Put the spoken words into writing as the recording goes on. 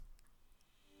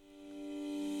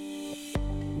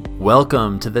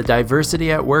Welcome to the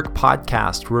Diversity at Work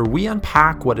podcast, where we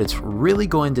unpack what it's really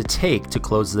going to take to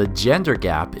close the gender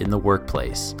gap in the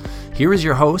workplace. Here is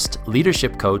your host,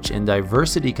 leadership coach, and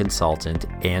diversity consultant,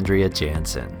 Andrea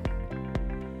Jansen.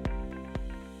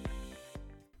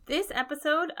 This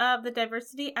episode of the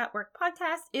Diversity at Work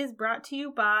podcast is brought to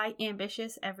you by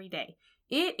Ambitious Everyday.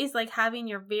 It is like having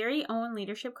your very own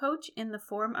leadership coach in the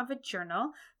form of a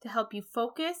journal to help you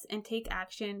focus and take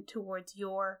action towards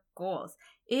your goals.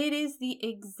 It is the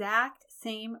exact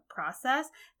same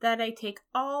process that I take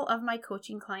all of my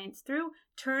coaching clients through,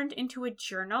 turned into a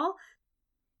journal.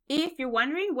 If you're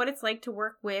wondering what it's like to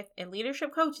work with a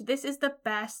leadership coach, this is the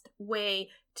best way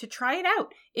to try it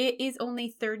out. It is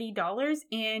only $30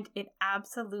 and it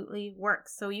absolutely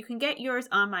works. So you can get yours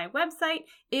on my website.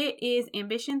 It is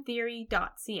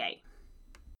ambitiontheory.ca.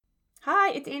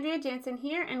 Hi, it's Andrea Jansen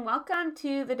here, and welcome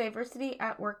to the Diversity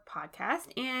at Work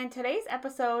podcast. And today's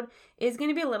episode is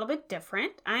going to be a little bit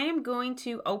different. I am going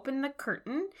to open the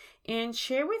curtain and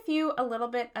share with you a little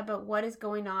bit about what is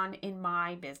going on in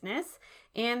my business.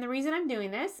 And the reason I'm doing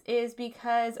this is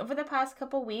because over the past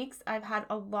couple weeks, I've had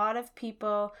a lot of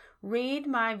people read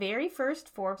my very first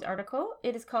Forbes article.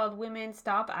 It is called Women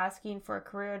Stop Asking for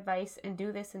Career Advice and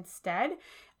Do This Instead.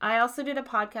 I also did a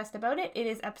podcast about it. It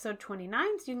is episode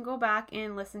 29, so you can go back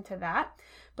and listen to that.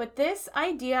 But this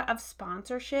idea of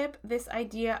sponsorship, this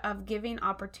idea of giving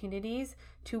opportunities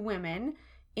to women,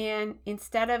 and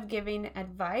instead of giving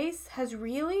advice, has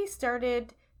really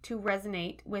started to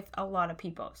resonate with a lot of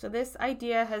people. So this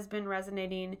idea has been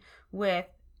resonating with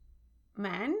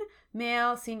men,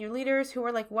 male senior leaders who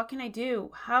are like, what can I do?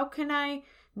 How can I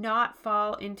not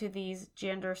fall into these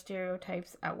gender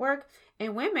stereotypes at work?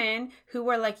 And women who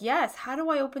were like, yes, how do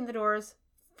I open the doors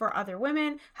for other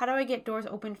women? How do I get doors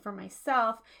open for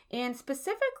myself? And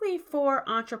specifically for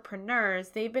entrepreneurs,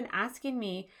 they've been asking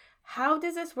me, how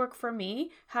does this work for me?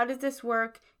 How does this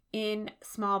work in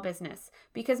small business?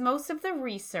 Because most of the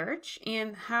research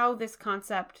and how this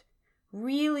concept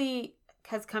really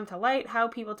has come to light, how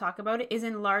people talk about it, is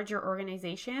in larger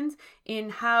organizations, in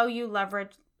how you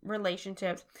leverage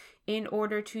relationships in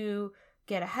order to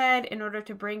get ahead, in order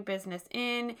to bring business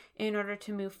in order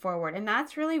to move forward. And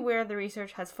that's really where the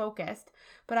research has focused.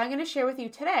 But I'm going to share with you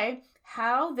today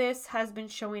how this has been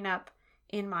showing up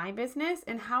in my business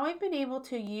and how I've been able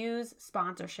to use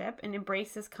sponsorship and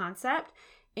embrace this concept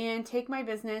and take my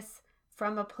business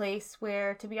from a place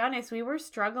where, to be honest, we were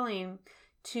struggling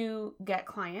to get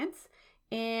clients.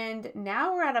 And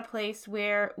now we're at a place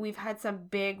where we've had some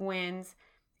big wins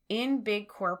in big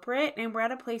corporate, and we're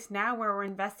at a place now where we're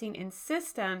investing in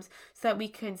systems so that we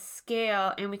can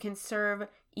scale and we can serve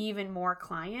even more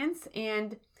clients.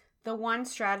 And the one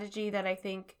strategy that I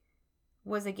think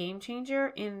was a game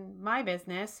changer in my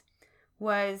business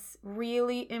was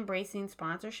really embracing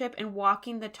sponsorship and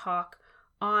walking the talk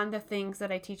on the things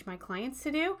that I teach my clients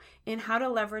to do and how to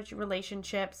leverage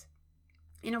relationships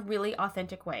in a really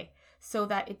authentic way so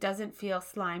that it doesn't feel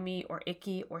slimy or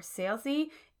icky or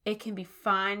salesy. It can be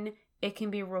fun, it can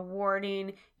be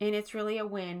rewarding, and it's really a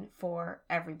win for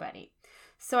everybody.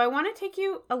 So I want to take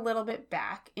you a little bit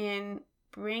back and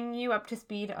bring you up to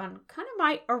speed on kind of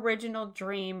my original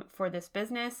dream for this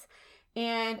business.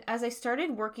 And as I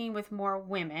started working with more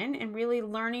women and really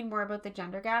learning more about the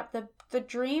gender gap, the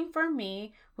dream for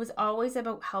me was always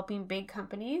about helping big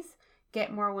companies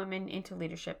get more women into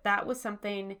leadership. That was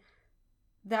something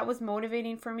that was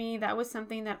motivating for me. That was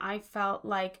something that I felt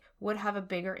like would have a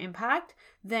bigger impact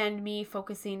than me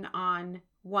focusing on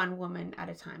one woman at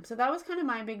a time. So that was kind of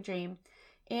my big dream.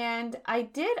 And I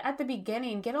did at the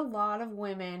beginning get a lot of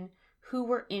women who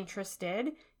were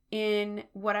interested in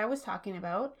what I was talking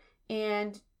about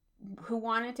and who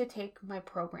wanted to take my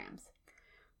programs.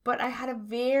 But I had a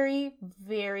very,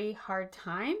 very hard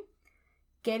time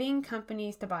getting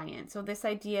companies to buy in. So this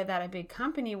idea that a big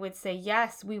company would say,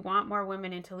 yes, we want more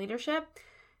women into leadership.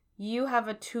 You have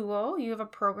a tool, you have a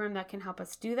program that can help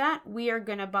us do that. We are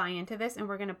going to buy into this and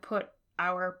we're going to put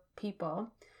our people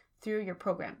through your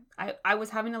program. I was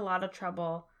having a lot of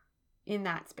trouble in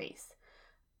that space.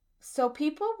 So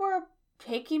people were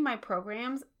taking my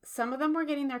programs. Some of them were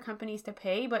getting their companies to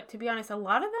pay, but to be honest, a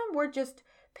lot of them were just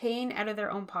paying out of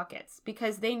their own pockets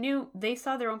because they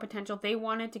saw their own potential. They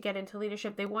wanted to get into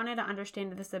leadership. They wanted to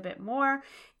understand this a bit more,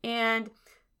 and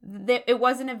it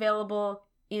wasn't available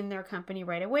in their company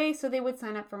right away. So they would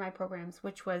sign up for my programs,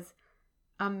 which was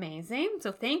amazing.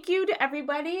 So thank you to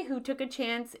everybody who took a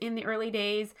chance in the early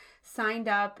days, signed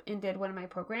up and did one of my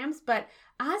programs. But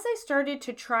as I started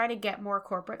to try to get more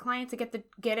corporate clients, to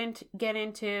get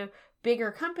into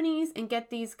bigger companies and get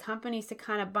these companies to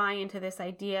kind of buy into this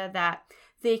idea that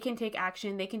they can take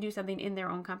action, they can do something in their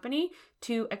own company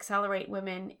to accelerate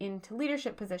women into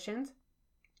leadership positions,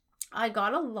 I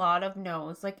got a lot of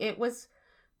no's. Like, it was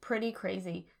pretty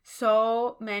crazy.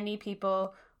 So many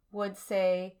people would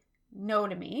say no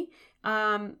to me.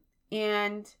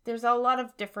 And there's a lot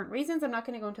of different reasons. I'm not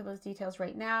going to go into those details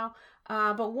right now.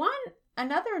 But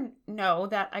another no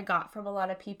that I got from a lot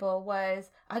of people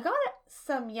was I got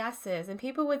some yeses, and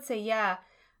people would say, yeah,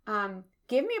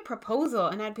 give me a proposal.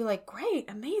 And I'd be like,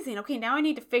 great, amazing. Okay, now I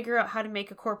need to figure out how to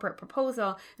make a corporate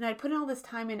proposal. And I'd put in all this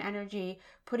time and energy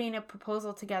putting a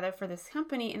proposal together for this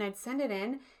company, and I'd send it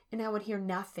in and I would hear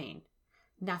nothing,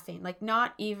 like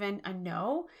not even a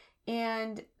no.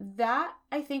 And that,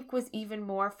 I think, was even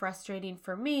more frustrating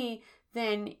for me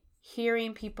than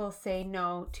hearing people say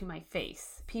no to my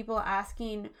face. People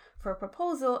asking for a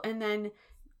proposal and then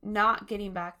not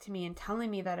getting back to me and telling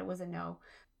me that it was a no.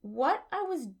 What I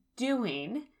was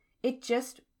doing,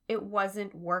 it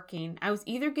wasn't working. I was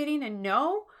either getting a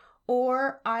no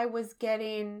or I was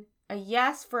getting a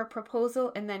yes for a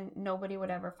proposal, and then nobody would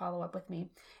ever follow up with me.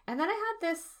 And then I had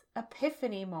this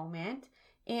epiphany moment,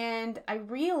 and I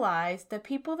realized the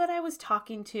people that I was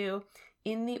talking to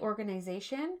in the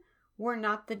organization were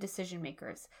not the decision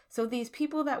makers. So these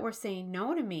people that were saying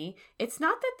no to me, it's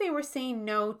not that they were saying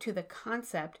no to the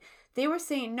concept. They were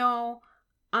saying, no,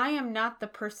 I am not the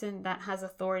person that has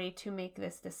authority to make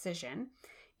this decision.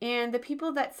 And the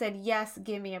people that said, yes,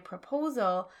 give me a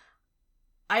proposal,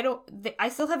 I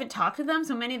still haven't talked to them.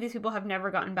 So many of these people have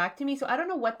never gotten back to me. So I don't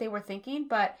know what they were thinking,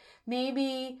 but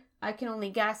maybe I can only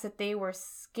guess that they were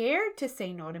scared to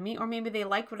say no to me, or maybe they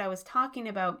liked what I was talking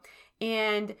about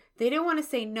and they didn't want to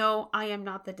say, no, I am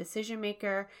not the decision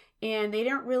maker. And they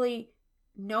didn't really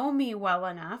know me well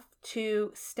enough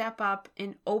to step up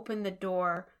and open the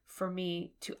door for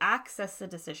me to access the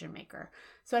decision maker.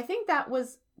 So I think that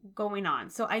was going on.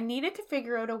 So I needed to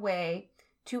figure out a way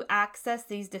to access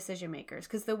these decision makers,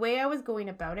 because the way I was going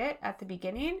about it at the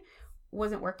beginning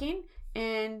wasn't working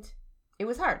and it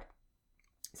was hard.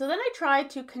 So then I tried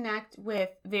to connect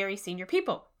with very senior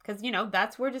people, because,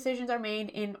 that's where decisions are made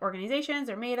in organizations.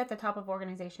 They're made at the top of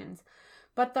organizations.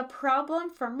 But the problem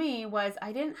for me was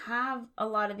I didn't have a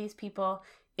lot of these people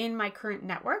in my current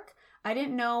network. I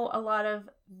didn't know a lot of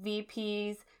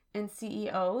VPs and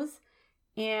CEOs,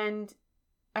 and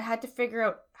I had to figure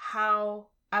out how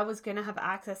I was going to have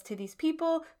access to these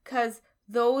people, because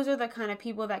those are the kind of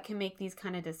people that can make these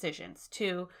kind of decisions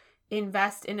to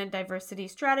invest in a diversity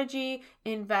strategy,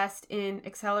 invest in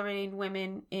accelerating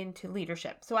women into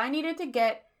leadership. So I needed to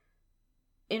get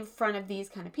in front of these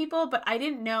kind of people, but I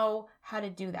didn't know how to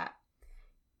do that.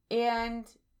 And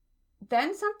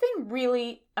then something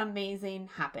really amazing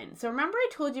happened. So remember I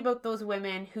told you about those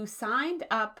women who signed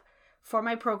up for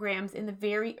my programs in the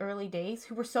very early days,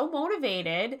 who were so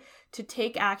motivated to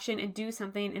take action and do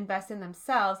something, invest in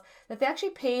themselves, that they actually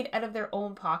paid out of their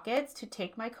own pockets to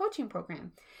take my coaching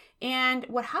program. And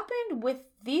what happened with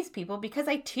these people, because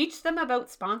I teach them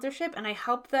about sponsorship and I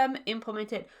help them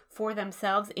implement it for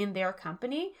themselves in their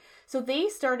company, so they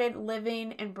started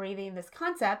living and breathing this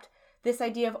concept, this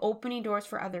idea of opening doors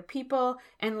for other people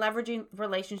and leveraging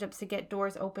relationships to get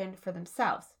doors open for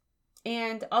themselves.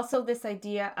 And also this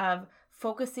idea of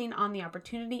focusing on the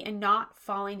opportunity and not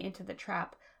falling into the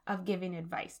trap of giving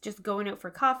advice, just going out for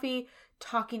coffee,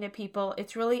 talking to people.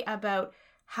 It's really about,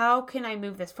 how can I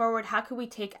move this forward? How can we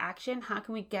take action? How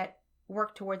can we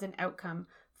work towards an outcome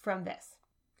from this?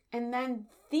 And then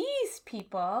these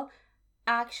people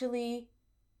actually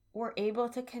were able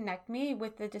to connect me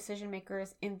with the decision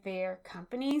makers in their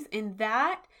companies. And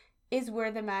that is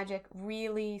where the magic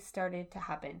really started to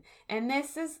happen. And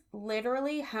this is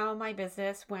literally how my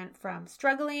business went from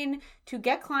struggling to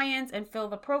get clients and fill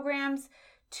the programs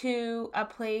to a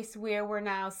place where we're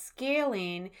now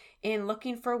scaling and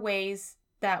looking for ways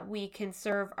that we can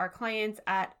serve our clients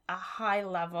at a high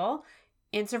level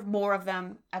and serve more of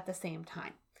them at the same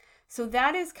time. So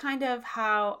that is kind of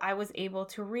how I was able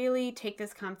to really take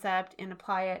this concept and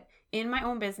apply it in my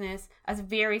own business as a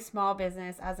very small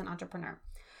business as an entrepreneur.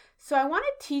 So I want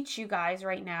to teach you guys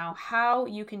right now how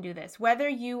you can do this, whether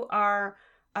you are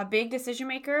a big decision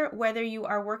maker, whether you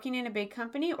are working in a big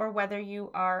company, or whether you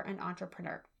are an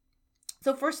entrepreneur.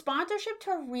 So for sponsorship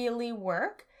to really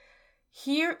work,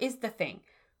 here is the thing.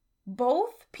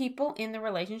 both people in the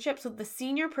relationship, so the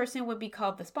senior person would be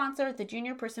called the sponsor, the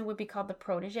junior person would be called the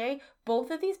protege. Both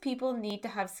of these people need to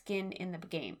have skin in the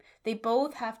game. They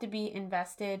both have to be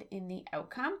invested in the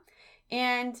outcome.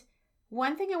 And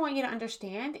one thing I want you to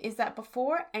understand is that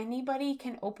before anybody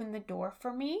can open the door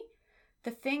for me,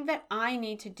 the thing that I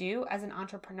need to do as an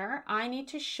entrepreneur, I need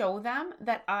to show them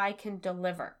that I can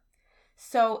deliver.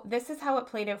 So this is how it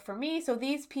played out for me. So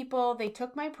these people, they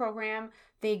took my program,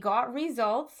 they got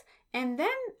results, and then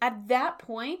at that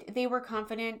point, they were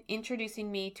confident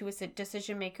introducing me to a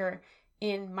decision maker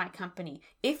in my company.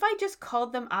 If I just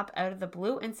called them up out of the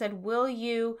blue and said, will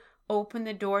you open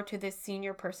the door to this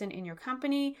senior person in your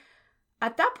company?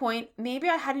 At that point, maybe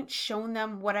I hadn't shown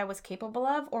them what I was capable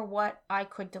of or what I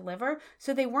could deliver.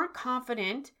 So they weren't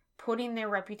confident putting their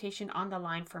reputation on the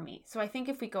line for me. So I think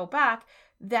if we go back,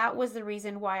 that was the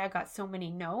reason why I got so many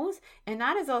no's. And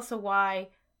that is also why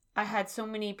I had so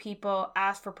many people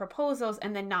ask for proposals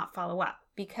and then not follow up,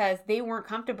 because they weren't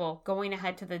comfortable going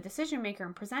ahead to the decision maker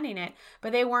and presenting it,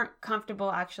 but they weren't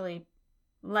comfortable actually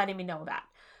letting me know that.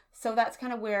 So that's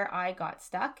kind of where I got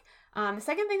stuck. The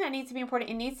second thing that needs to be important,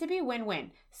 it needs to be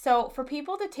win-win. So for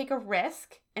people to take a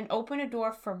risk and open a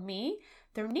door for me,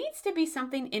 there needs to be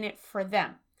something in it for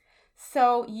them.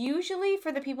 So usually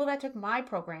for the people that took my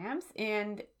programs,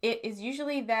 and it is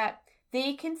usually that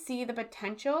they can see the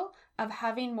potential of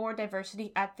having more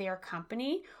diversity at their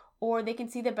company, or they can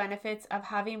see the benefits of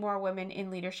having more women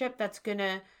in leadership that's going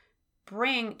to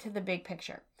bring to the big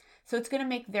picture. So it's going to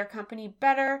make their company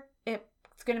better.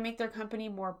 It's going to make their company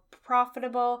more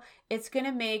profitable. It's going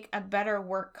to make a better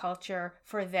work culture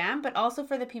for them, but also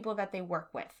for the people that they work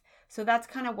with. So that's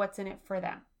kind of what's in it for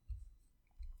them.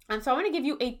 So I want to give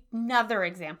you another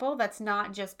example that's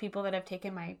not just people that have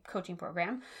taken my coaching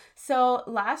program. So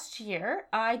last year,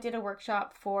 I did a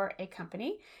workshop for a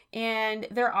company, and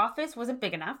their office wasn't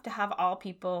big enough to have all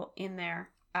people in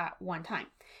there at one time.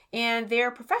 And their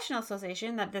professional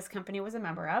association that this company was a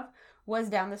member of was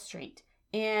down the street.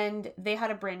 And they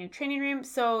had a brand new training room,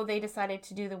 so they decided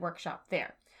to do the workshop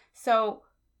there. So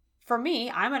for me,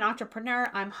 I'm an entrepreneur,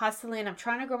 I'm hustling, I'm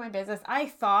trying to grow my business. I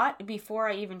thought before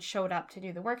I even showed up to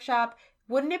do the workshop,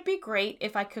 wouldn't it be great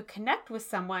if I could connect with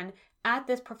someone at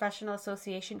this professional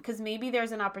association, because maybe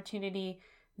there's an opportunity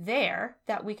there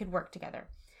that we could work together.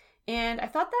 And I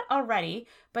thought that already,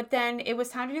 but then it was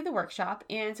time to do the workshop.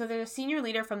 And so there's a senior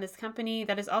leader from this company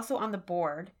that is also on the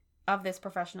board of this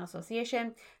professional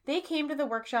association. They came to the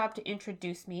workshop to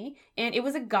introduce me, and it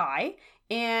was a guy,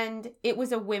 and it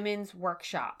was a women's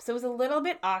workshop. So it was a little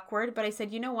bit awkward, but I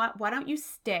said, you know what, why don't you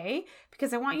stay?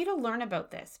 Because I want you to learn about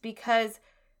this, because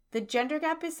the gender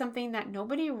gap is something that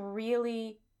nobody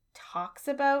really talks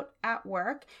about at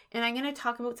work. And I'm going to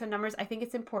talk about some numbers. I think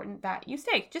it's important that you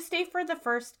stay. Just stay for the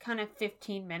first kind of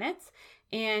 15 minutes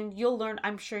and you'll learn.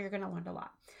 I'm sure you're going to learn a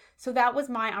lot. So that was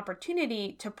my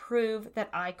opportunity to prove that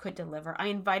I could deliver. I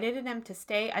invited him to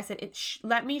stay. I said,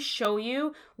 let me show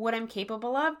you what I'm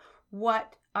capable of,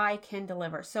 what I can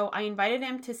deliver. So I invited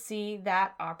him to see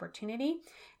that opportunity.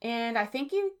 And I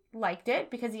think he liked it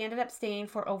because he ended up staying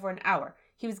for over an hour.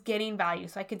 He was getting value.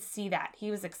 So I could see that. He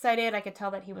was excited. I could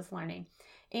tell that he was learning.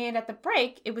 And at the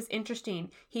break, it was interesting.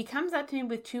 He comes up to me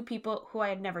with two people who I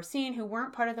had never seen, who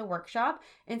weren't part of the workshop,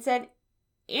 and said,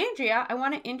 Andrea, I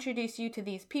want to introduce you to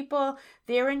these people.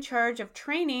 They're in charge of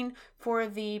training for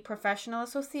the professional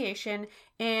association,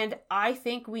 and I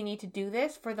think we need to do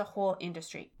this for the whole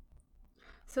industry.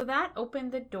 So that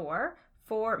opened the door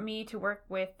for me to work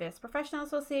with this professional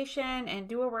association and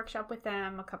do a workshop with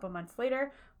them a couple months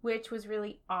later, which was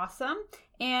really awesome.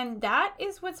 And that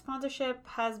is what sponsorship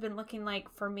has been looking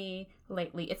like for me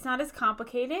lately. It's not as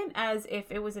complicated as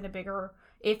if I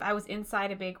was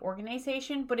inside a big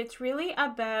organization, but it's really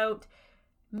about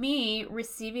me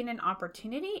receiving an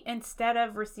opportunity instead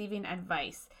of receiving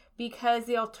advice. Because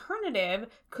the alternative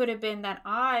could have been that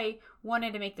I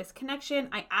wanted to make this connection.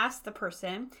 I asked the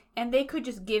person and they could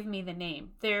just give me the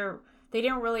name. They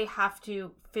didn't really have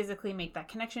to physically make that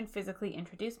connection, physically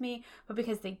introduce me. But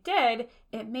because they did,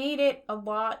 it made it a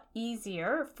lot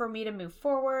easier for me to move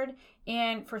forward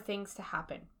and for things to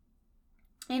happen.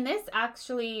 And this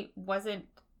actually wasn't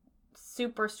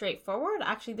super straightforward.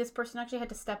 Actually, this person actually had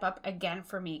to step up again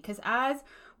for me, because as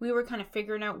we were kind of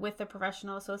figuring out with the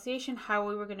professional association how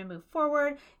we were going to move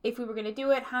forward, if we were going to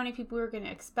do it, how many people we were going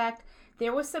to expect,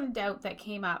 there was some doubt that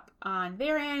came up on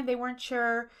their end. They weren't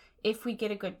sure if we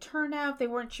get a good turnout. They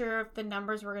weren't sure if the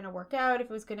numbers were going to work out, if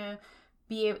they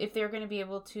were going to be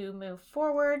able to move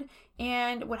forward.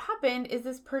 And what happened is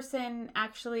this person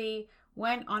actually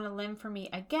went on a limb for me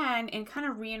again and kind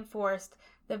of reinforced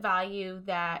the value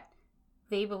that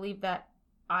they believe that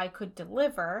I could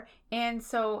deliver, and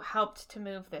so helped to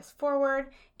move this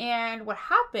forward. And what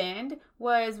happened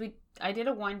was I did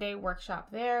a one-day workshop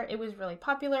there. It was really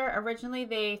popular. Originally,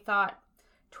 they thought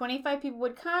 25 people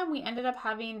would come. We ended up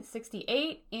having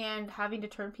 68 and having to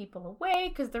turn people away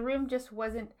because the room just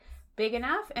wasn't big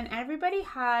enough, and everybody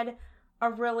had a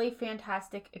really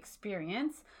fantastic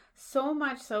experience. So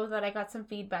much so that I got some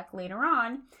feedback later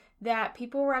on that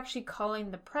people were actually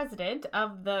calling the president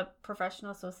of the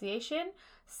professional association,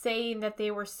 saying that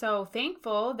they were so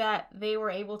thankful that they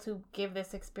were able to give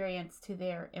this experience to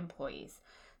their employees.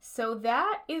 So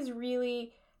that is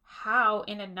really how,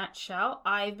 in a nutshell,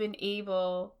 I've been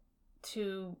able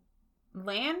to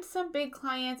land some big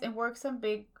clients and work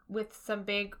with some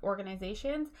big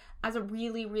organizations as a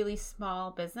really, really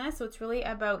small business. So it's really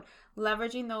about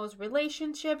leveraging those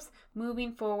relationships,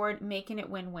 moving forward, making it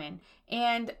win-win.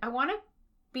 And I want to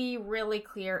be really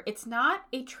clear. It's not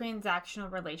a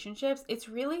transactional relationships. It's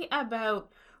really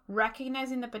about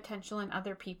recognizing the potential in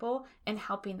other people and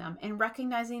helping them, and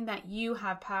recognizing that you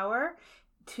have power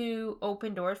to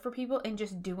open doors for people and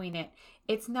just doing it.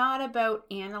 It's not about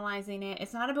analyzing it.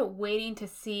 It's not about waiting to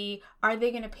see, are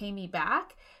they going to pay me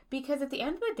back? Because at the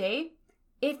end of the day,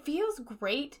 it feels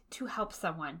great to help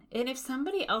someone. And if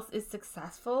somebody else is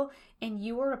successful and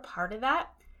you are a part of that,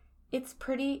 it's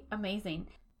pretty amazing.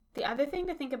 The other thing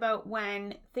to think about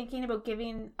when thinking about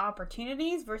giving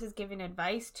opportunities versus giving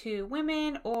advice to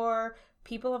women or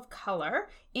people of color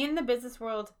in the business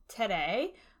world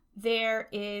today,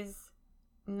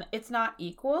 it's not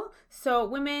equal. So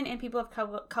women and people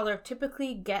of color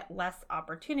typically get less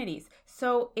opportunities.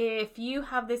 So if you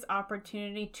have this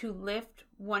opportunity to lift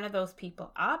one of those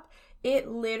people up, it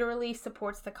literally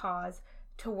supports the cause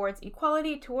towards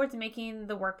equality, towards making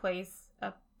the workplace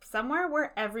somewhere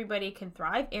where everybody can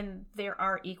thrive and there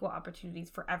are equal opportunities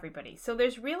for everybody. So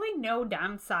there's really no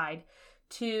downside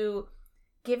to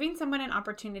giving someone an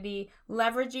opportunity,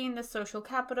 leveraging the social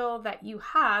capital that you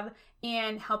have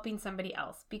and helping somebody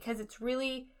else. Because it's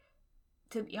really,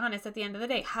 to be honest, at the end of the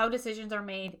day, how decisions are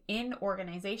made in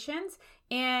organizations.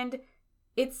 And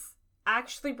it's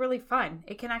actually really fun.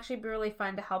 It can actually be really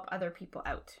fun to help other people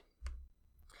out.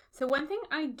 So one thing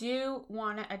I do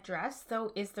want to address,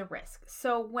 though, is the risk.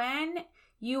 So when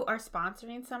you are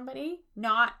sponsoring somebody,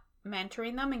 not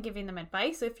mentoring them and giving them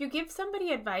advice. So if you give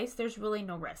somebody advice, there's really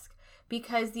no risk,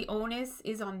 because the onus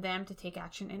is on them to take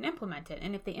action and implement it.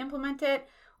 And if they implement it,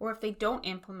 or if they don't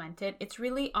implement it, it's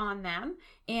really on them.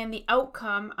 And the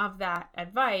outcome of that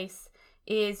advice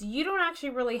is you don't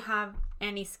actually really have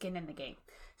any skin in the game.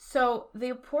 So the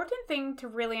important thing to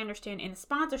really understand in a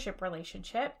sponsorship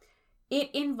relationship, it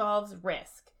involves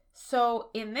risk. So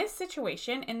in this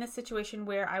situation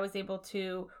where I was able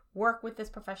to work with this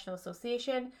professional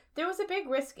association, there was a big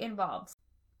risk involved.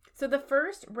 So the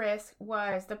first risk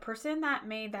was the person that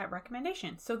made that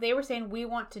recommendation. So they were saying, we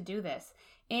want to do this.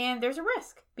 And there's a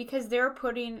risk because they're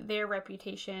putting their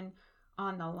reputation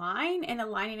on the line and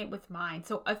aligning it with mine.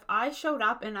 So if I showed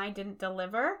up and I didn't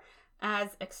deliver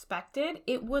as expected,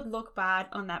 it would look bad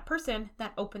on that person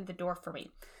that opened the door for me.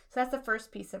 So that's the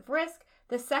first piece of risk.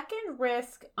 The second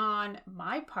risk on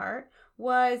my part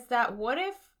was that what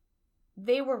if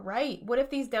they were right? What if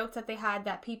these doubts that they had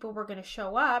that people were going to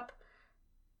show up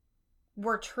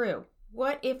were true?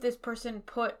 What if this person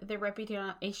put their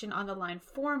reputation on the line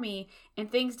for me and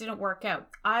things didn't work out?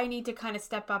 I need to kind of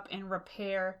step up and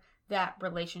repair that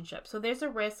relationship. So there's a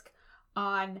risk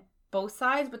on both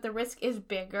sides, but the risk is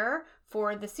bigger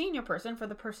for the senior person, for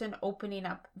the person opening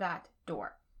up that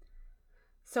door.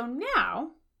 So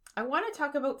now I want to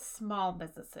talk about small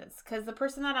businesses, because the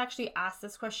person that actually asked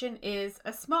this question is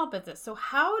a small business. So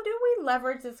how do we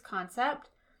leverage this concept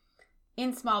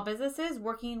in small businesses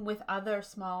working with other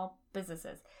small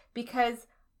businesses? Because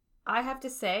I have to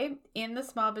say, in the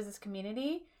small business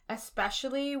community,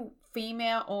 especially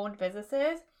female-owned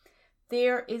businesses,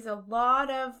 there is a lot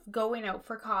of going out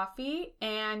for coffee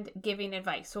and giving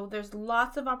advice. So there's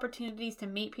lots of opportunities to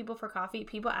meet people for coffee.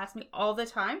 People ask me all the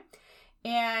time,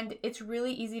 and it's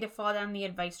really easy to fall down the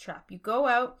advice trap. You go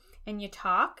out and you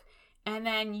talk, and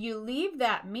then you leave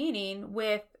that meeting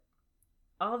with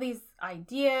all these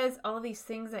ideas, all these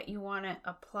things that you want to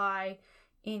apply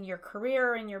in your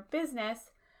career or in your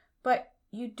business, but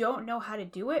you don't know how to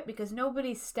do it because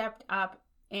nobody stepped up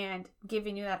and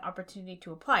giving you that opportunity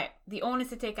to apply it. The onus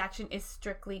to take action is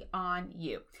strictly on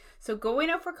you. So going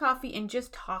out for coffee and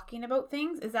just talking about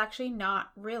things is actually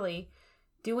not really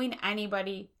doing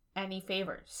anybody any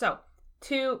favors. So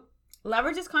to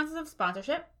leverage this concept of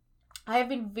sponsorship, I have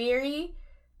been very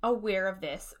aware of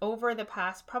this over the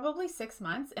past probably 6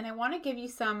 months, and I want to give you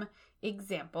some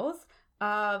examples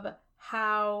of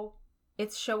how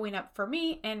it's showing up for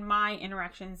me and my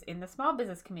interactions in the small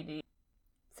business community.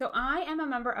 So I am a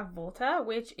member of Volta,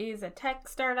 which is a tech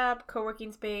startup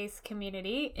co-working space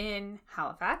community in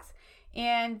Halifax.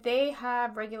 And they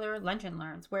have regular lunch and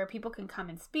learns where people can come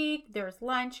and speak. There's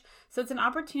lunch. So it's an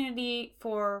opportunity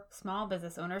for small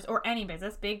business owners or any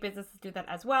business. Big businesses do that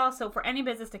as well. So for any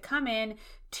business to come in,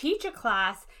 teach a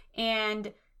class,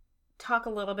 and talk a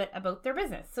little bit about their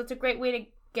business. So it's a great way to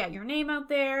get your name out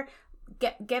there,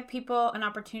 get people an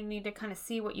opportunity to kind of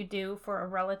see what you do for a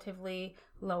relatively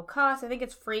low cost. I think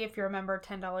it's free if you're a member,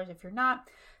 $10 if you're not.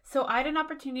 So I had an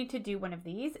opportunity to do one of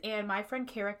these, and my friend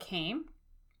Kara came.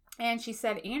 And she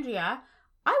said, Andrea,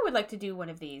 I would like to do one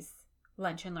of these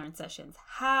lunch and learn sessions.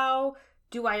 How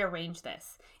do I arrange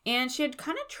this? And she had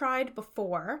kind of tried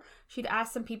before. She'd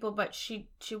asked some people, but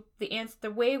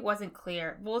the way wasn't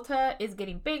clear. Volta is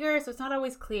getting bigger, so it's not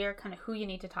always clear kind of who you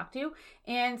need to talk to.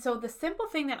 And so the simple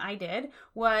thing that I did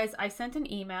was I sent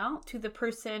an email to the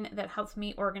person that helps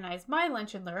me organize my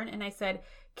lunch and learn. And I said,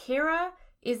 Kara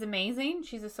is amazing.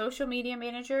 She's a social media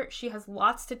manager. She has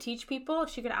lots to teach people.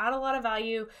 She could add a lot of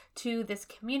value to this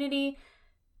community.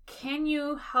 Can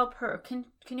you help her? Can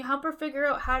you help her figure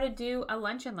out how to do a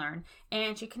lunch and learn?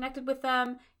 And she connected with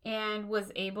them and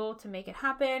was able to make it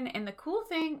happen. And the cool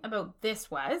thing about this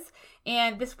was,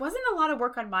 and this wasn't a lot of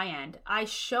work on my end, I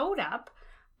showed up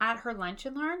at her lunch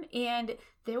and learn and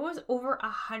there was over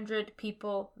 100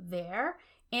 people there.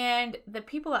 And the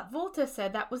people at Volta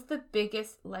said that was the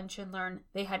biggest lunch and learn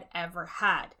they had ever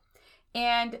had.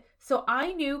 And so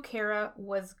I knew Kara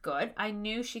was good. I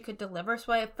knew she could deliver.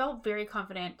 So I felt very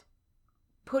confident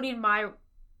putting my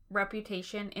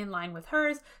reputation in line with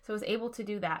hers. So I was able to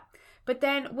do that. But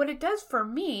then what it does for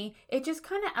me, it just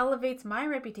kind of elevates my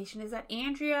reputation, is that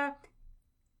Andrea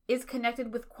is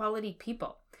connected with quality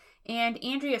people. And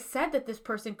Andrea said that this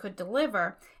person could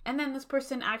deliver, and then this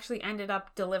person actually ended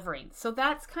up delivering. So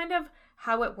that's kind of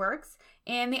how it works.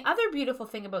 And the other beautiful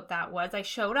thing about that was I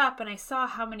showed up and I saw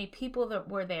how many people that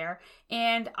were there,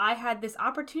 and I had this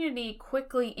opportunity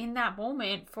quickly in that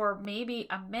moment for maybe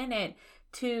a minute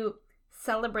to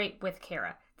celebrate with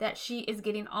Kara, that she is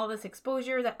getting all this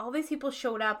exposure, that all these people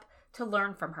showed up to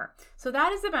learn from her. So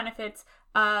that is the benefits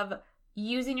of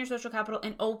using your social capital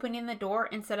and opening the door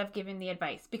instead of giving the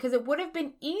advice. Because it would have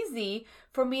been easy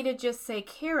for me to just say,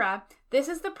 Kara, this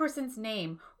is the person's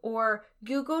name, or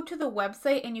you go to the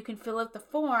website and you can fill out the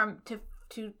form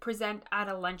to present at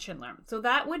a lunch and learn. So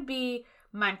that would be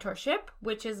mentorship,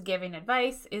 which is giving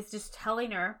advice, is just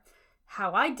telling her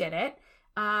how I did it.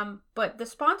 But the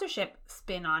sponsorship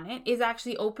spin on it is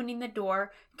actually opening the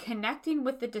door, connecting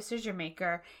with the decision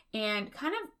maker, and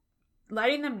kind of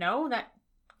letting them know that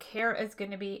care is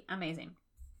going to be amazing.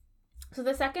 So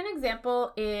the second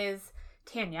example is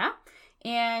Tanya,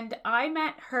 and I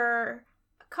met her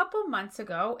a couple months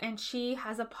ago, and she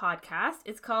has a podcast.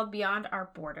 It's called Beyond Our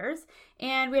Borders,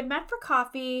 and we had met for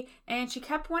coffee, and she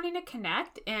kept wanting to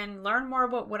connect and learn more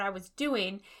about what I was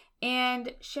doing,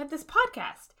 and she had this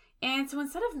podcast. And so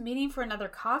instead of meeting for another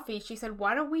coffee, she said,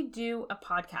 why don't we do a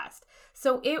podcast?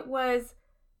 So it was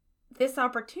this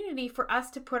opportunity for us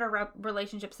to put our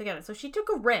relationships together. So she took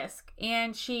a risk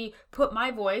and she put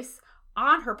my voice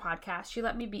on her podcast. She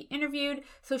let me be interviewed.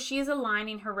 So she is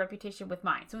aligning her reputation with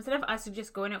mine. So instead of us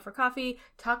just going out for coffee,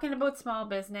 talking about small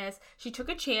business, she took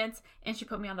a chance and she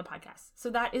put me on the podcast. So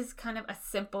that is kind of a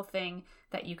simple thing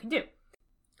that you can do.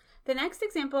 The next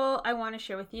example I want to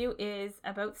share with you is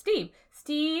about Steve.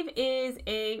 Steve is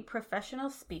a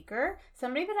professional speaker,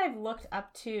 somebody that I've looked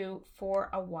up to for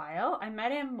a while. I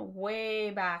met him way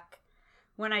back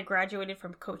when I graduated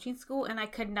from coaching school, and I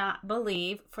could not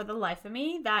believe for the life of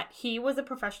me that he was a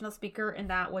professional speaker and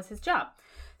that was his job.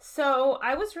 So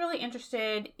I was really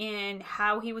interested in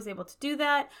how he was able to do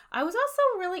that. I was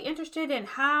also really interested in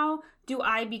how do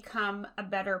I become a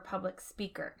better public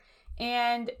speaker.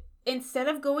 And instead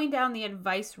of going down the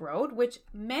advice road, which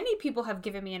many people have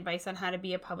given me advice on how to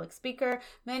be a public speaker,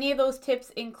 many of those tips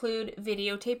include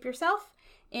videotape yourself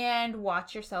and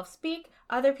watch yourself speak.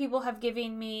 Other people have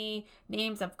given me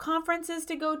names of conferences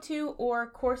to go to or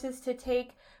courses to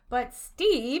take. But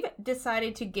Steve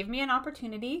decided to give me an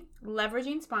opportunity,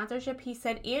 leveraging sponsorship. He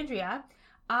said, Andrea,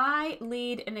 I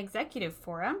lead an executive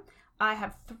forum. I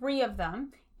have 3 of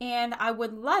them, and I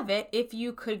would love it if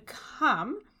you could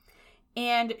come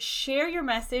and share your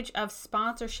message of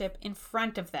sponsorship in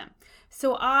front of them.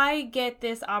 So I get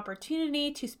this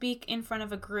opportunity to speak in front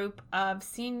of a group of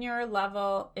senior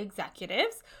level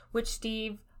executives, which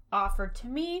Steve offered to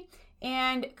me.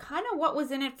 And kind of what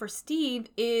was in it for Steve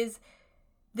is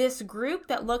this group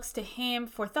that looks to him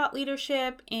for thought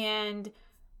leadership and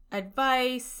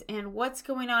advice and what's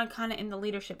going on kind of in the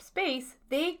leadership space,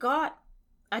 they got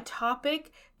a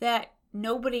topic that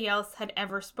nobody else had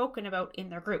ever spoken about in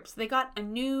their groups. They got a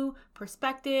new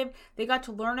perspective. They got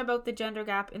to learn about the gender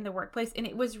gap in the workplace, and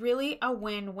it was really a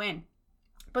win-win.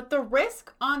 But the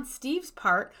risk on Steve's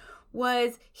part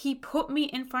was he put me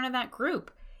in front of that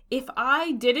group. If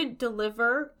I didn't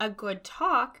deliver a good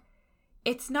talk,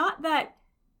 it's not that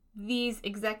these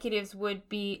executives would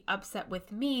be upset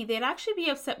with me. They'd actually be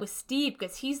upset with Steve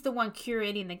because he's the one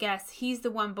curating the guests. He's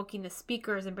the one booking the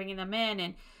speakers and bringing them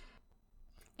in.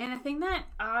 And the thing that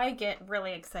I get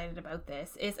really excited about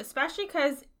this is, especially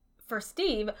because for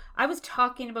Steve, I was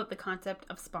talking about the concept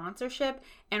of sponsorship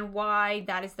and why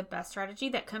that is the best strategy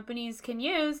that companies can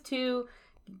use to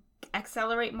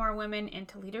accelerate more women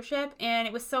into leadership. And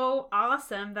it was so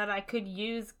awesome that I could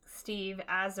use Steve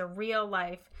as a real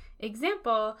life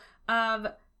example of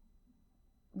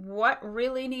what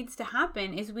really needs to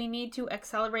happen is we need to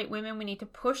accelerate women. We need to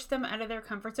push them out of their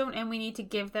comfort zone, and we need to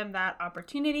give them that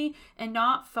opportunity and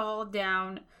not fall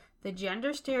down the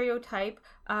gender stereotype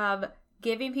of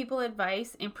giving people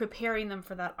advice and preparing them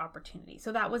for that opportunity.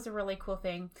 So that was a really cool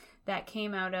thing that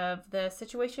came out of the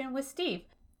situation with Steve.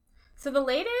 So the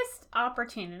latest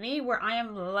opportunity where I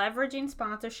am leveraging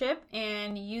sponsorship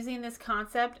and using this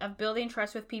concept of building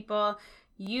trust with people,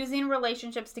 using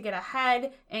relationships to get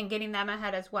ahead and getting them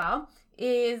ahead as well,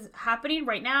 is happening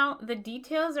right now. The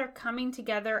details are coming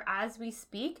together as we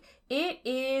speak. It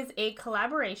is a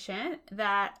collaboration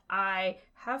that I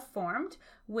have formed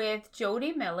with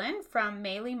Jody Millen from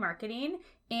Melee Marketing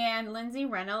and Lindsay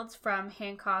Reynolds from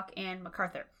Hancock and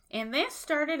MacArthur. And this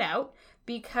started out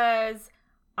because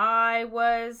I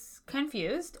was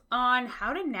confused on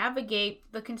how to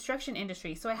navigate the construction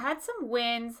industry. So I had some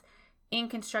wins in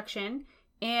construction,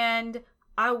 and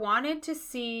I wanted to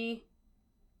see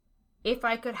if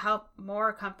I could help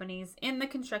more companies in the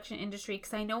construction industry,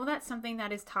 because I know that's something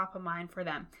that is top of mind for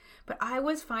them. But I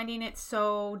was finding it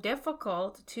so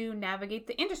difficult to navigate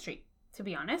the industry, to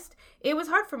be honest. It was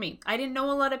hard for me. I didn't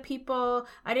know a lot of people.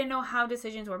 I didn't know how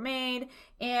decisions were made.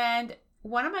 And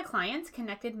one of my clients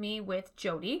connected me with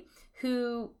Jody,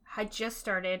 who had just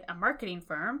started a marketing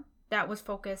firm that was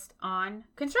focused on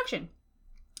construction.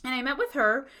 And I met with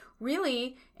her,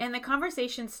 really, and the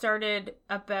conversation started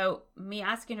about me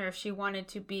asking her if she wanted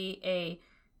to be a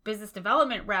business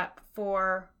development rep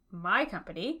for my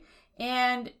company.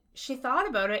 And she thought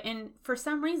about it, and for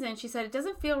some reason, she said, it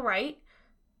doesn't feel right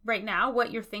now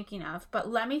what you're thinking of, but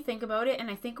let me think about it, and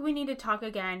I think we need to talk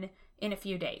again in a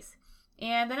few days.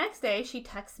 And the next day, she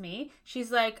texts me.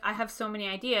 She's like, I have so many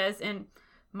ideas, and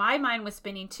my mind was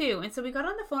spinning too. And so we got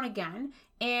on the phone again,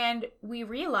 and we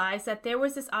realized that there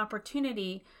was this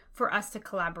opportunity for us to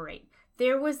collaborate.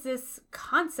 There was this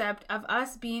concept of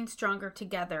us being stronger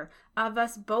together, of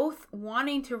us both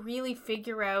wanting to really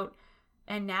figure out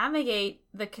and navigate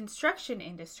the construction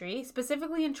industry,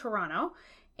 specifically in Toronto,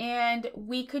 and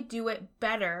we could do it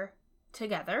better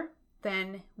together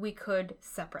than we could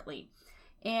separately.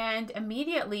 And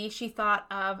immediately she thought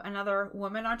of another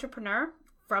woman entrepreneur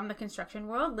from the construction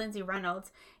world, Lindsay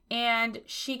Reynolds, and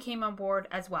she came on board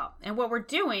as well. And what we're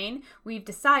doing, we've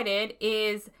decided,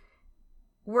 is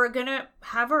we're going to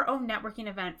have our own networking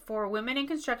event for women in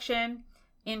construction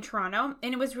in Toronto.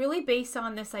 And it was really based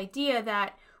on this idea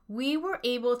that we were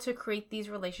able to create these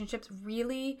relationships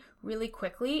really, really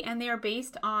quickly, and they are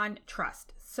based on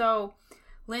trust. So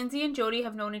Lindsay and Jody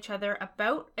have known each other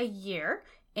about a year,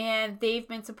 and they've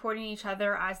been supporting each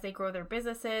other as they grow their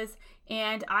businesses.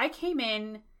 And I came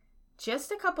in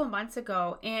just a couple months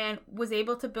ago and was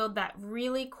able to build that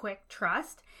really quick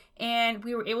trust. And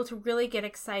we were able to really get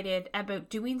excited about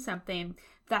doing something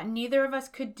that neither of us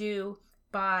could do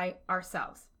by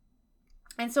ourselves.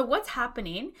 And so what's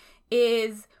happening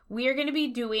is we are going to be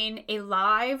doing a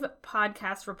live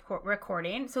podcast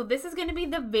recording. So this is going to be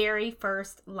the very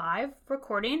first live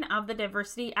recording of the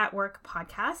Diversity at Work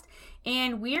podcast.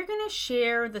 And we are going to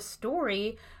share the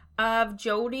story of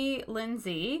Jody,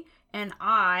 Lindsay, and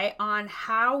I on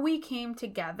how we came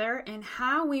together and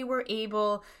how we were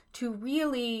able to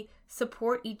really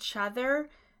support each other,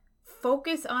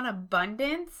 focus on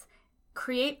abundance,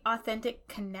 create authentic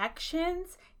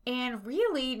connections, and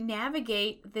really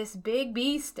navigate this big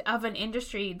beast of an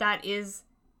industry that is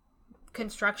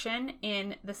construction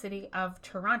in the city of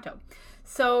Toronto.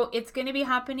 So it's going to be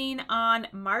happening on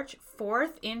March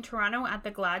 4th in Toronto at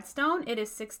the Gladstone. It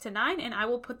is 6 to 9, and I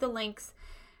will put the links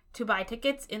to buy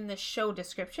tickets in the show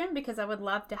description because I would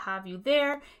love to have you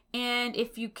there. And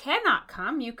if you cannot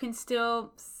come, you can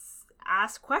still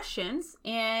ask questions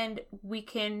and we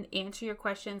can answer your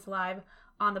questions live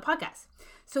on the podcast.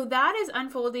 So that is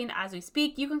unfolding as we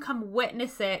speak. You can come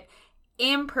witness it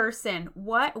in person,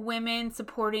 what women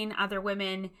supporting other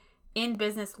women in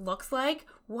business looks like,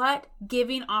 what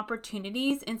giving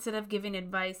opportunities instead of giving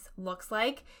advice looks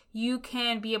like. You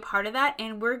can be a part of that,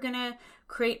 and we're going to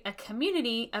create a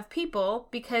community of people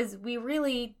because we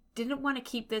really didn't want to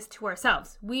keep this to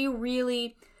ourselves. We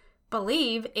really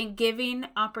believe in giving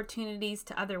opportunities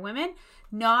to other women,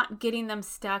 not getting them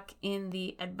stuck in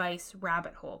the advice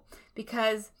rabbit hole.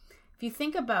 Because if you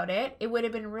think about it, it would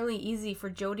have been really easy for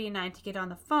Jody and I to get on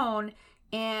the phone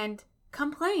and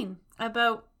complain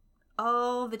about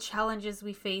all the challenges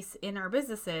we face in our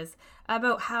businesses,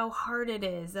 about how hard it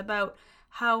is, about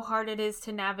how hard it is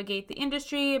to navigate the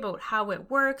industry, about how it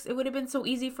works. It would have been so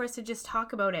easy for us to just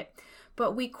talk about it.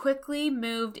 But we quickly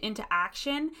moved into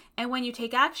action. And when you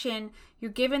take action, you're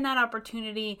given that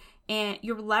opportunity and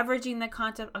you're leveraging the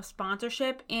concept of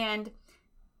sponsorship. And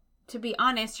to be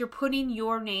honest, you're putting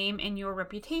your name and your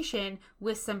reputation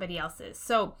with somebody else's.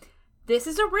 So this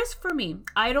is a risk for me.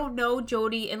 I don't know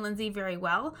Jody and Lindsay very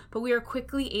well, but we are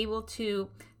quickly able to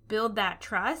build that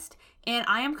trust. And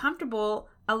I am comfortable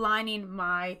aligning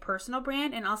my personal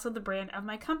brand and also the brand of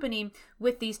my company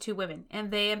with these two women,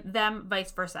 and them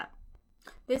vice versa.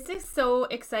 This is so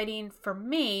exciting for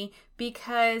me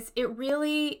because it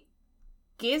really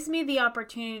gives me the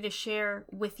opportunity to share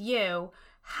with you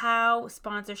how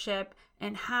sponsorship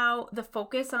and how the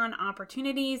focus on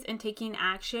opportunities and taking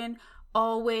action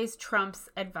always trumps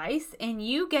advice, and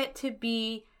you get to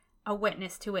be a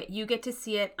witness to it. You get to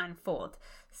see it unfold.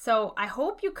 So I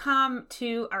hope you come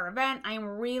to our event. I'm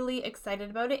really excited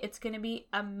about it. It's going to be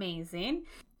amazing.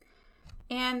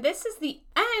 And this is the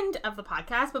end of the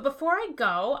podcast. But before I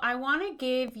go, I want to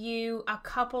give you a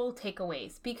couple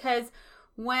takeaways, because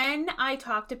when I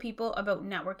talk to people about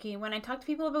networking, when I talk to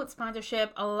people about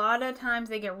sponsorship, a lot of times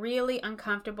they get really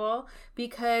uncomfortable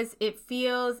because it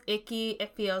feels icky,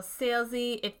 it feels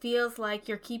salesy, it feels like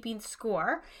you're keeping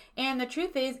score. And the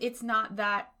truth is, it's not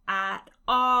that at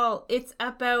all. It's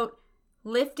about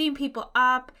lifting people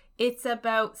up. It's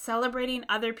about celebrating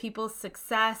other people's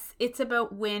success. It's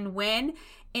about win-win.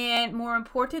 And more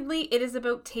importantly, it is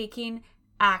about taking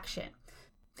action.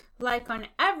 Like on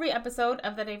every episode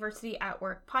of the Diversity at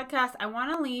Work podcast, I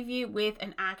want to leave you with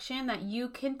an action that you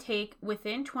can take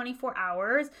within 24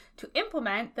 hours to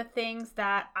implement the things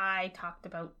that I talked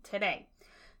about today.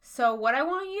 So what I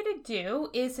want you to do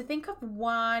is to think of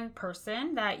one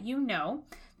person that you know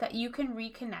that you can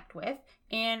reconnect with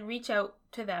and reach out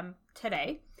to them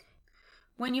today.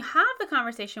 When you have the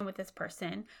conversation with this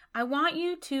person, I want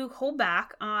you to hold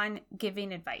back on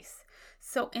giving advice.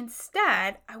 So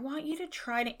instead, I want you to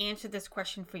try to answer this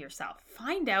question for yourself.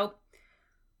 Find out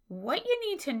what you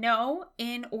need to know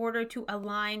in order to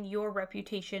align your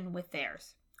reputation with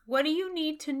theirs. What do you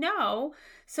need to know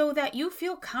so that you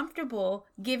feel comfortable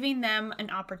giving them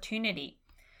an opportunity?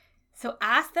 So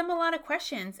ask them a lot of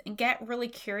questions and get really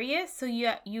curious so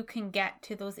you can get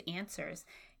to those answers.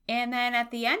 And then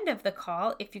at the end of the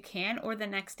call, if you can, or the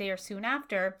next day or soon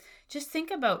after, just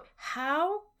think about,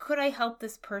 how could I help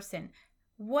this person?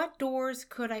 What doors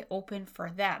could I open for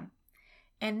them?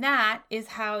 And that is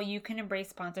how you can embrace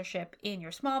sponsorship in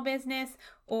your small business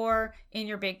or in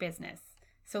your big business.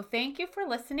 So thank you for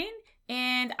listening,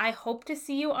 and I hope to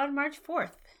see you on March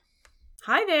 4th.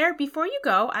 Hi there. Before you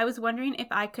go, I was wondering if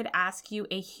I could ask you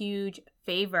a huge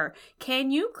favor.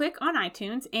 Can you click on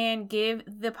iTunes and give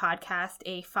the podcast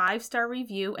a 5-star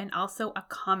review and also a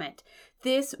comment?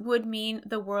 This would mean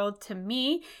the world to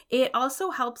me. It also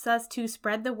helps us to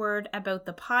spread the word about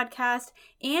the podcast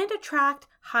and attract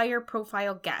higher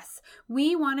profile guests.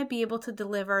 We want to be able to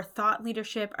deliver thought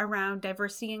leadership around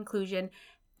diversity and inclusion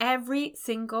every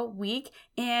single week,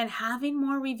 and having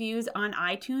more reviews on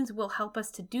iTunes will help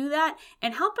us to do that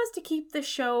and help us to keep the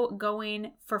show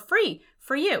going for free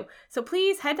for you. So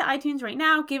please head to iTunes right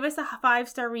now, give us a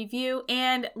 5-star review,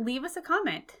 and leave us a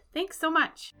comment. Thanks so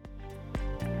much.